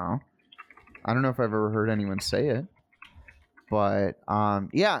Cerny. I don't know. I don't know if I've ever heard anyone say it. But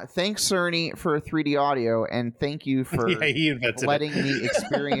thanks Cerny for 3D audio, and thank you for letting me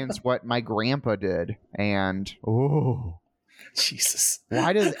experience what my grandpa did. And Jesus,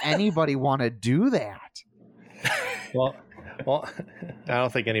 why does anybody want to do that? Well, I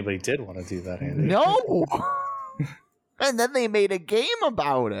don't think anybody did want to do that, Andy. No. And then they made a game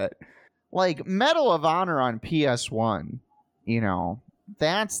about it, like Medal of Honor on PS1. You know,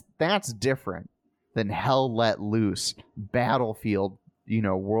 that's different than Hell Let Loose, Battlefield,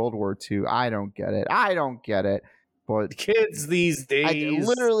 World War II. I don't get it. But kids these days.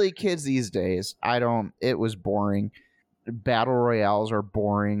 Literally kids these days. It was boring. Battle Royales are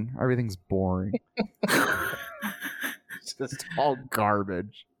boring. Everything's boring. It's just all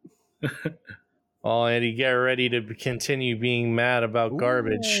garbage. Oh, Eddie, get ready to continue being mad about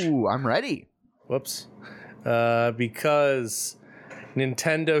garbage. Ooh, I'm ready. Whoops. Because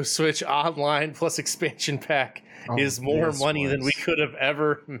Nintendo Switch Online plus expansion pack is more money than we could have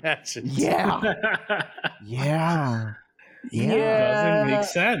ever imagined. Yeah. Yeah. Doesn't make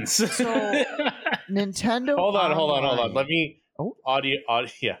sense. So, Nintendo. Hold on. Let me audio.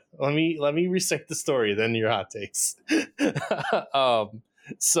 Yeah. Let me recite the story. Then your hot takes.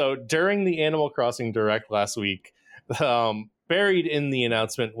 So during the Animal Crossing Direct last week, buried in the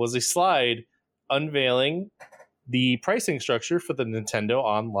announcement was a slide unveiling the pricing structure for the Nintendo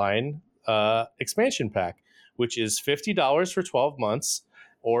Online expansion pack, which is $50 for 12 months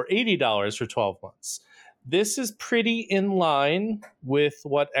or $80 for 12 months. This is pretty in line with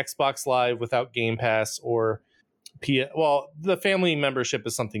what Xbox Live without Game Pass or the family membership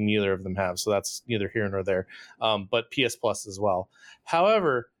is something neither of them have, so that's neither here nor there. But PS Plus as well.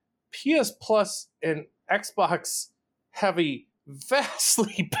 However, PS Plus and Xbox have a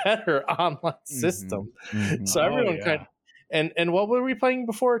vastly better online system. Mm-hmm. So everyone and what were we playing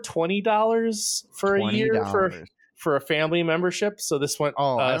before? $20 for a year for a family membership. So this went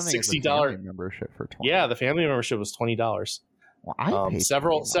 $60 membership for $20. Yeah, the family membership was $20. Well, I paid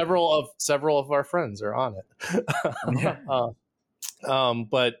several of our friends are on it.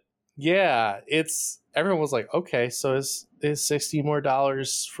 But yeah, everyone was like, okay, so is $60 more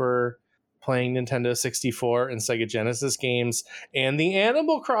for playing Nintendo 64 and Sega Genesis games and the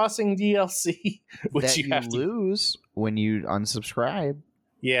Animal Crossing DLC, which that you have to lose when you unsubscribe.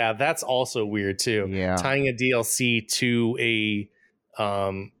 Yeah, that's also weird too. Yeah, tying a DLC to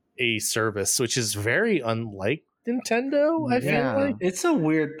a service, which is very unlike Nintendo. I feel like it's a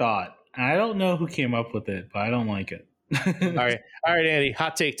weird thought. I don't know who came up with it, but I don't like it. All right, Andy,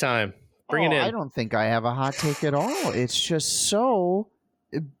 hot take time. Bring it in. I don't think I have a hot take at all. It's just so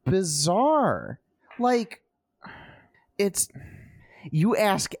bizarre. Like, you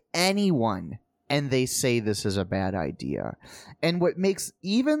ask anyone and they say this is a bad idea. And what makes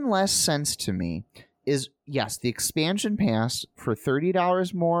even less sense to me is, yes, the expansion pass for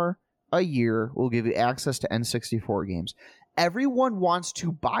 $30 more a year will give you access to N64 games. Everyone wants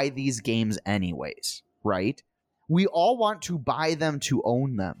to buy these games anyways, right? We all want to buy them to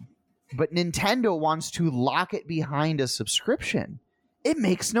own them. But Nintendo wants to lock it behind a subscription. It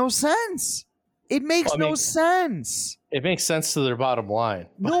makes no sense. It makes no sense. It makes sense to their bottom line.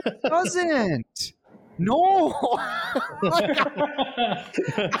 No, it doesn't. No.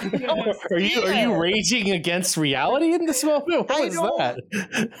 Are you raging against reality in this moment? What is that?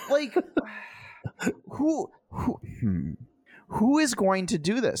 Like, who is going to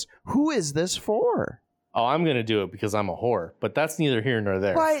do this? Who is this for? Oh, I'm going to do it because I'm a whore, but that's neither here nor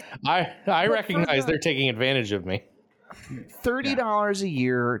there. But, I recognize they're taking advantage of me. $30 a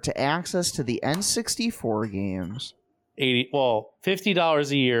year to access to the N64 games.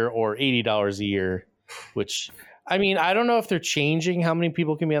 $50 a year or $80 a year, which, I mean, I don't know if they're changing how many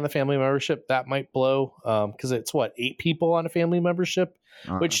people can be on the family membership. That might blow, because it's 8 people on a family membership,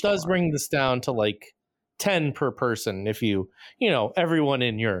 which does bring this down to like 10 per person if everyone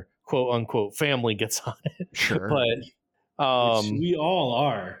in your quote unquote family gets on it. Sure. But we all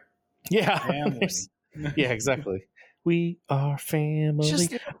are. Yeah. Family. Yeah, exactly. We are family.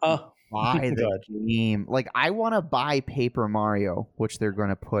 Just buy the game. Like, I want to buy Paper Mario, which they're going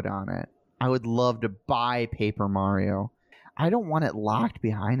to put on it. I would love to buy Paper Mario. I don't want it locked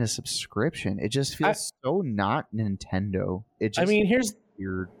behind a subscription. It just feels so not Nintendo. Here's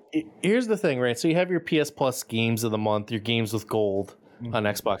weird. Here's the thing, right? So you have your PS Plus games of the month, your games with gold on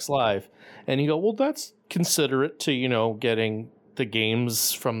Xbox Live, and you go, well, that's considerate to, getting the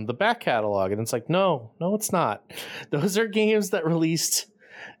games from the back catalog. And it's like, no, it's not. Those are games that released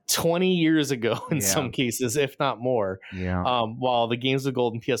 20 years ago in some cases, if not more. Yeah. While the games with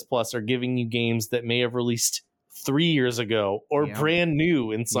gold and PS Plus are giving you games that may have released 3 years ago or brand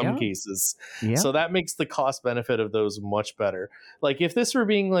new in some cases. Yeah. So that makes the cost benefit of those much better. Like, if this were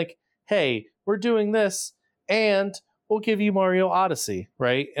being like, hey, we're doing this and we'll give you Mario Odyssey,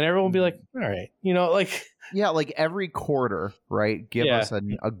 right? And everyone will be like, all right, like... Yeah, like every quarter, right? Give us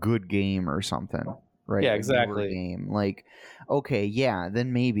a good game or something, right? Yeah, exactly. Game. Like, okay, yeah,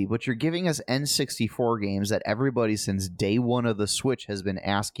 then maybe. But you're giving us N64 games that everybody since day one of the Switch has been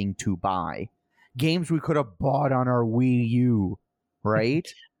asking to buy. Games we could have bought on our Wii U,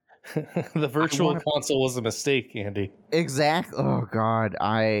 right? The virtual console was a mistake, Andy. Exactly. Oh, God.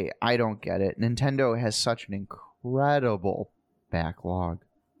 I don't get it. Nintendo has such an incredible backlog.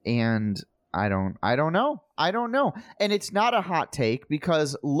 And... I don't know. And it's not a hot take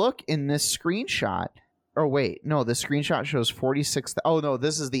because look in this screenshot. Oh, wait. No, the screenshot shows 46. Oh, no,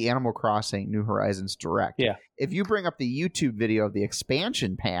 this is the Animal Crossing New Horizons Direct. Yeah. If you bring up the YouTube video of the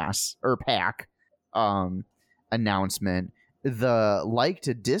expansion pass or pack announcement, the like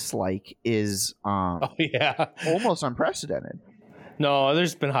to dislike is almost unprecedented. No,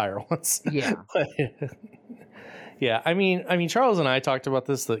 there's been higher ones. Yeah. Yeah, I mean, Charles and I talked about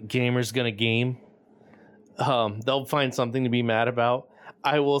this. That gamers gonna game. They'll find something to be mad about.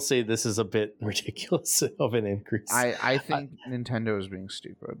 I will say this is a bit ridiculous of an increase. I think Nintendo is being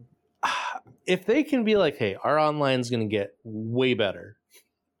stupid. If they can be like, hey, our online's gonna get way better,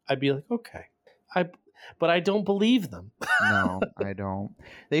 I'd be like, okay. But I don't believe them. No, I don't.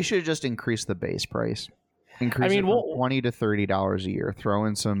 They should just increase the base price. Increase it from $20 to $30 a year. Throw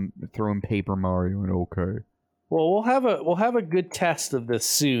in Paper Mario and okay. Well, we'll have a good test of this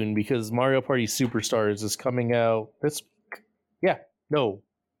soon because Mario Party Superstars is coming out next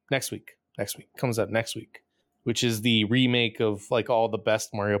week. Comes out next week, which is the remake of like all the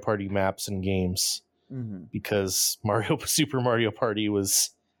best Mario Party maps and games. Because Super Mario Party was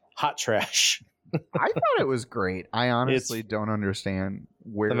hot trash. I thought it was great. I honestly don't understand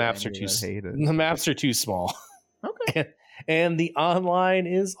where the maps are too small. Okay. And the online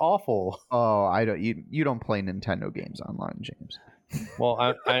is awful. Oh, I don't. You don't play Nintendo games online, James.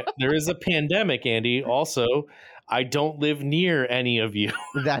 Well, there is a pandemic, Andy. Also, I don't live near any of you.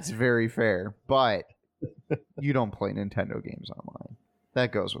 That's very fair, but you don't play Nintendo games online.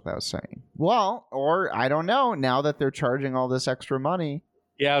 That goes without saying. Well, or I don't know. Now that they're charging all this extra money.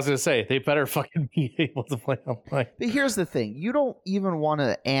 Yeah, I was gonna say they better fucking be able to play online. But here's the thing: you don't even want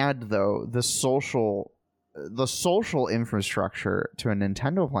to add the social infrastructure to a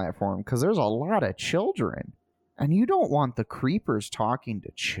Nintendo platform because there's a lot of children, and you don't want the creepers talking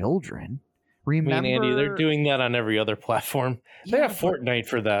to children. Remember, Andy, they're doing that on every other platform. They have Fortnite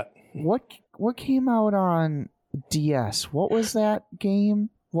for that. What came out on DS? What was that game?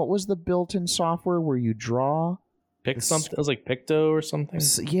 What was the built-in software where you draw? Something. It was like Picto or something.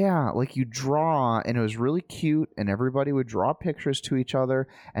 Yeah, like you draw, and it was really cute, and everybody would draw pictures to each other,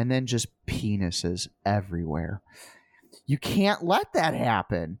 and then just penises everywhere. You can't let that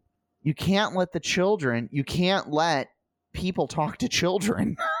happen. You can't let you can't let people talk to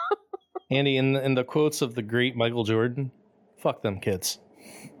children. Andy, in the quotes of the great Michael Jordan, fuck them kids.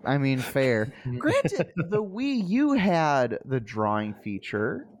 I mean, fair. Granted, the Wii U had the drawing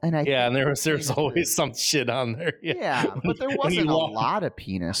feature, and and there's always some shit on there. Yeah, but there wasn't a lot of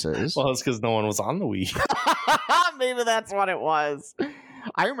penises. Well, it's because no one was on the Wii. Maybe that's what it was.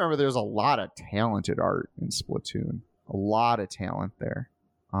 I remember there's a lot of talented art in Splatoon. A lot of talent there.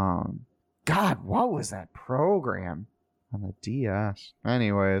 God, what was that program on the DS?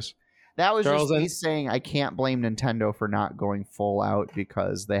 Anyways. That was Charles, just me saying I can't blame Nintendo for not going full out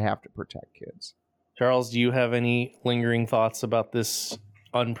because they have to protect kids. Charles, do you have any lingering thoughts about this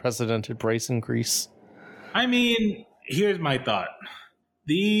unprecedented price increase? I mean, here's my thought.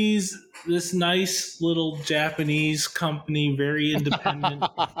 This nice little Japanese company, very independent,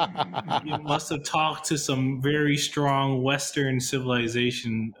 you must have talked to some very strong Western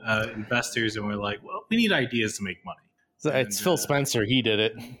civilization investors and were like, well, we need ideas to make money. It's Phil Spencer. He did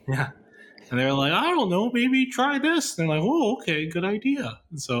it. Yeah. And they're like, I don't know, maybe try this. And they're like, oh, okay, good idea.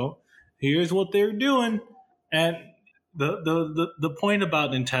 And so here's what they're doing. And the point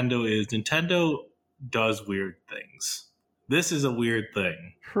about Nintendo is Nintendo does weird things. This is a weird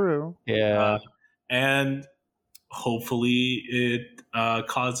thing. True. Yeah. And hopefully it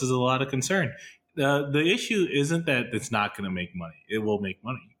causes a lot of concern. The issue isn't that it's not going to make money. It will make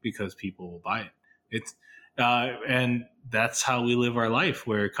money because people will buy it. And that's how we live our life,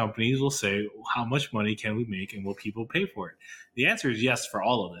 where companies will say, how much money can we make and will people pay for it? The answer is yes for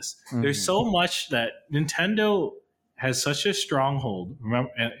all of this. Mm-hmm. There's so much that Nintendo has such a stronghold.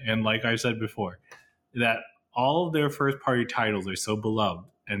 Remember, and like I said before, that all of their first-party titles are so beloved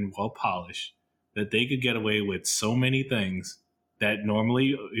and well-polished that they could get away with so many things that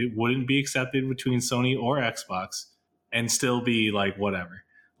normally it wouldn't be accepted between Sony or Xbox and still be like whatever.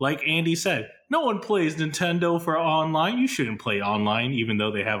 Like Andy said, no one plays Nintendo for online. You shouldn't play online, even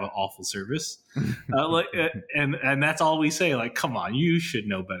though they have an awful service. And that's all we say. Like, come on, you should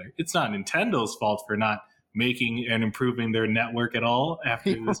know better. It's not Nintendo's fault for not making and improving their network at all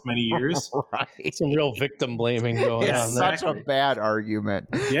after this many years. Right. Some real victim blaming going on. Such a bad argument.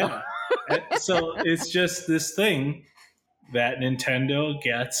 Yeah. So it's just this thing that Nintendo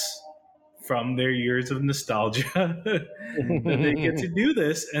gets from their years of nostalgia that they get to do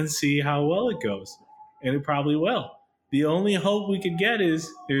this and see how well it goes. And it probably will. The only hope we could get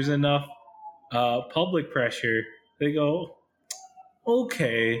is there's enough public pressure. They go,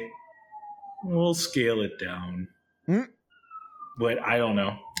 okay, we'll scale it down. But I don't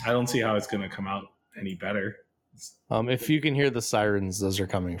know. I don't see how it's going to come out any better. If you can hear the sirens, those are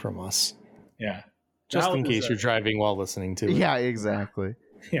coming from us. Yeah. Just in case you're driving while listening to it. Yeah, exactly.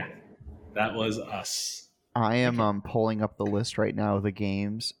 Yeah. That was us. I am pulling up the list right now of the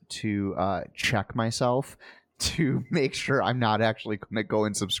games to check myself to make sure I'm not actually going to go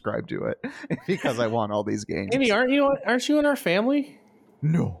and subscribe to it because I want all these games. Amy, aren't you in our family?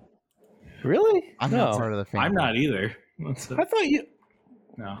 No. Really? I'm not part of the family. I'm not either. I thought you...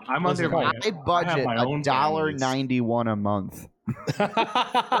 No, I'm under my budget $1.91 a month for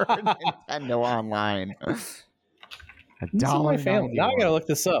Nintendo Online. My family. Now I gotta look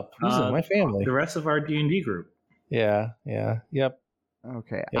this up. Who's in my family? The rest of our D&D group. Yeah. Yep.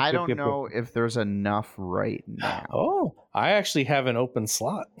 Okay. I don't know if there's enough right now. Oh, I actually have an open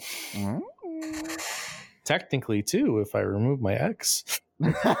slot. Technically, too, if I remove my ex.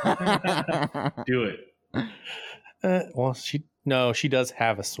 Do it. Well, she does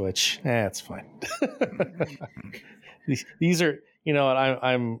have a Switch. It's fine. These are, you know what,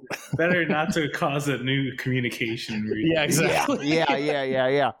 I'm better not to cause a new communication reason. Yeah, exactly.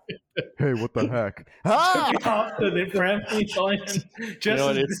 Yeah. Hey, what the heck?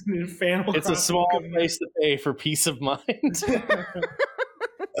 It's a small price to pay for peace of mind.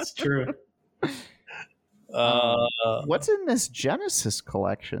 That's true. What's in this Genesis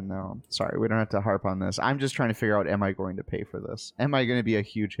collection, though? Sorry, we don't have to harp on this. I'm just trying to figure out, am I going to pay for this? Am I going to be a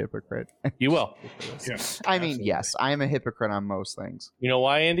huge hypocrite? You will. Yeah, I mean, yes, I am a hypocrite on most things. You know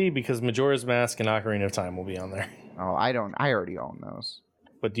why, Andy? Because Majora's Mask and Ocarina of Time will be on there. Oh, I don't. I already own those.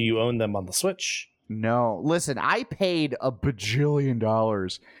 But do you own them on the Switch? No. Listen, I paid $1 bajillion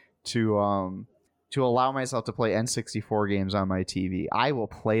to allow myself to play N64 games on my TV. I will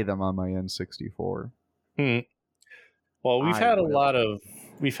play them on my N64. Well, we've had a lot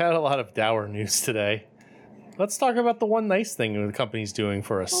of dour news today. let's talk about the one nice thing the company's doing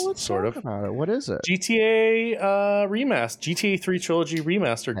for us. Let's sort talk of. about it. What is it? GTA GTA 3 Trilogy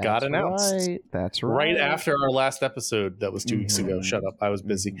Remaster got announced. Right. That's right. Right after our last episode that was 2 weeks ago. Shut up. I was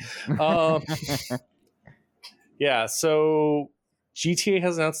busy. Yeah, so GTA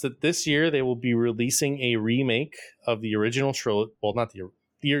has announced that this year they will be releasing a remake of the original trilogy. Well, not the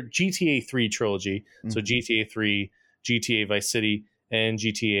GTA 3 trilogy. So GTA 3, GTA Vice City, and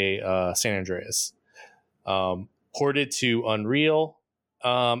GTA San Andreas. Ported to Unreal.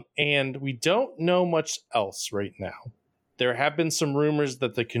 And we don't know much else right now. There have been some rumors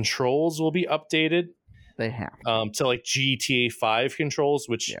that the controls will be updated. They have. To like GTA 5 controls,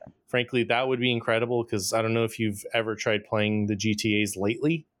 which frankly, that would be incredible because I don't know if you've ever tried playing the GTAs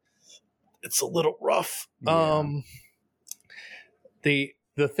lately. It's a little rough. Yeah.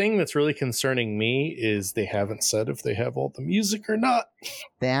 The thing that's really concerning me is they haven't said if they have all the music or not.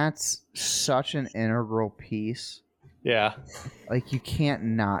 That's such an integral piece. Yeah. Like, you can't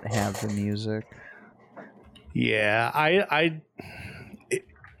not have the music. Yeah, I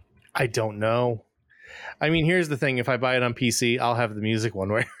don't know. I mean, here's the thing. If I buy it on PC, I'll have the music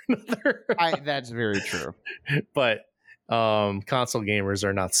one way or another. That's very true. But console gamers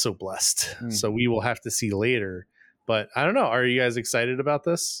are not so blessed. So we will have to see later. But I don't know. Are you guys excited about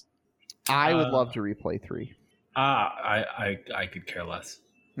this? I would love to replay 3. I could care less.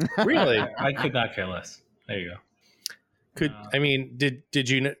 Really? I could not care less. There you go. I mean, did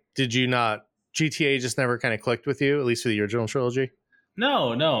you not? GTA just never kind of clicked with you, at least for the original trilogy?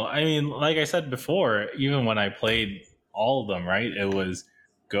 No. I mean, like I said before, even when I played all of them, right? It was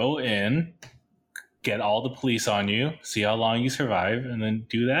go in, get all the police on you, see how long you survive, and then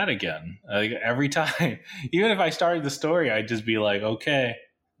do that again. Like every time. Even if I started the story, I'd just be like, okay,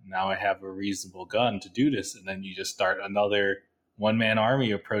 now I have a reasonable gun to do this. And then you just start another one-man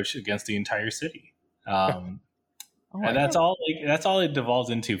army approach against the entire city. And that's all it devolves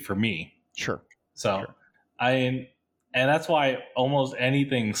into for me. Sure. So and that's why almost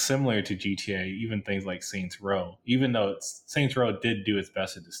anything similar to GTA, even things like Saints Row, even though Saints Row did do its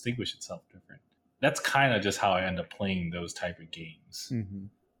best to distinguish itself different, that's kind of just how I end up playing those type of games.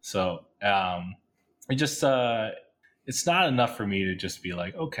 So it just it's not enough for me to just be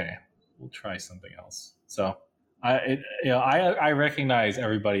like, okay, we'll try something else. So I recognize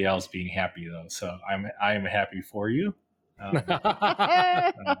everybody else being happy though, so I am happy for you.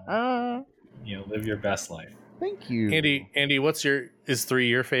 Live your best life. Thank you, Andy. Is 3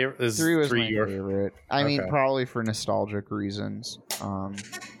 your favorite? Is 3 was 3 my your favorite? I mean, probably for nostalgic reasons.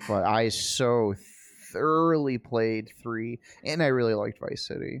 But I so thoroughly played 3, and I really liked Vice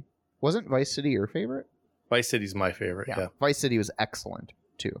City. Wasn't Vice City your favorite? Vice City's my favorite. Yeah. Vice City was excellent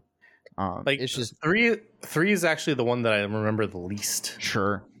too. It's just 3 is actually the one that I remember the least.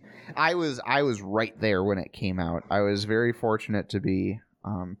 Sure. I was right there when it came out. I was very fortunate to be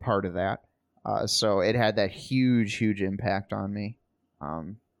part of that. So it had that huge impact on me.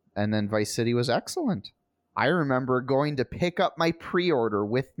 And then Vice City was excellent. I remember going to pick up my pre-order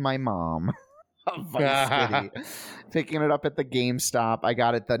with my mom of Vice City, picking it up at the GameStop. I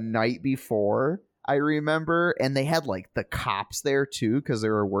got it the night before, I remember, and they had like the cops there too because they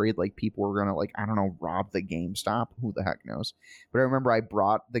were worried like people were gonna like, I don't know, rob the GameStop. Who the heck knows? But I remember I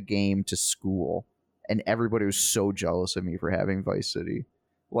brought the game to school and everybody was so jealous of me for having Vice City.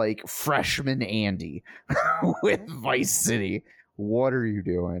 Like freshman Andy with Vice City. What are you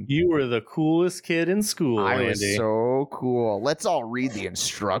doing? You were the coolest kid in school, I Andy. was so cool. Let's all read the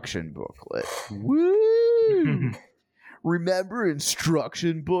instruction booklet. Woo! Remember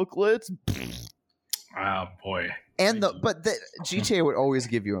instruction booklets? Oh boy. And the GTA would always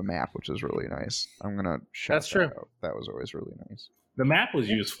give you a map, which is really nice. I'm gonna shout That's true. out. That was always really nice. The map was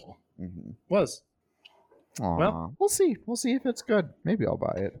useful. Was. Aww. Well, we'll see. We'll see if it's good. Maybe I'll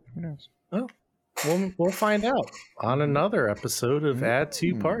buy it. Who knows? Oh, we'll find out on another episode of Add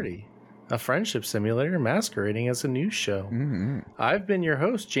to Party, a friendship simulator masquerading as a news show. I've been your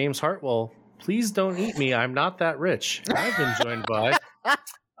host, James Hartwell. Please don't eat me. I'm not that rich. I've been joined by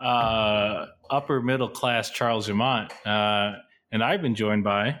upper middle class Charles Jamont, and I've been joined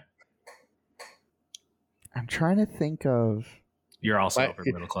by. I'm trying to think of. You're also upper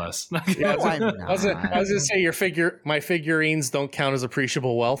middle class. Yeah, No, I'm not. I was gonna say my figurines don't count as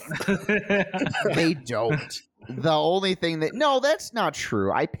appreciable wealth. They don't. The only thing that's not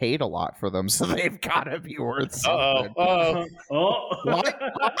true. I paid a lot for them, so they've got to be worth something. What?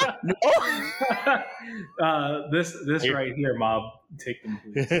 No. This right here, Mob. Take them,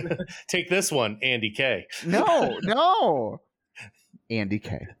 please. Take this one, Andy K. No. Andy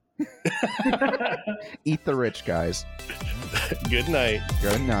K. Eat the rich, guys. Good night.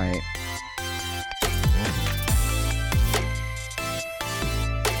 Good night.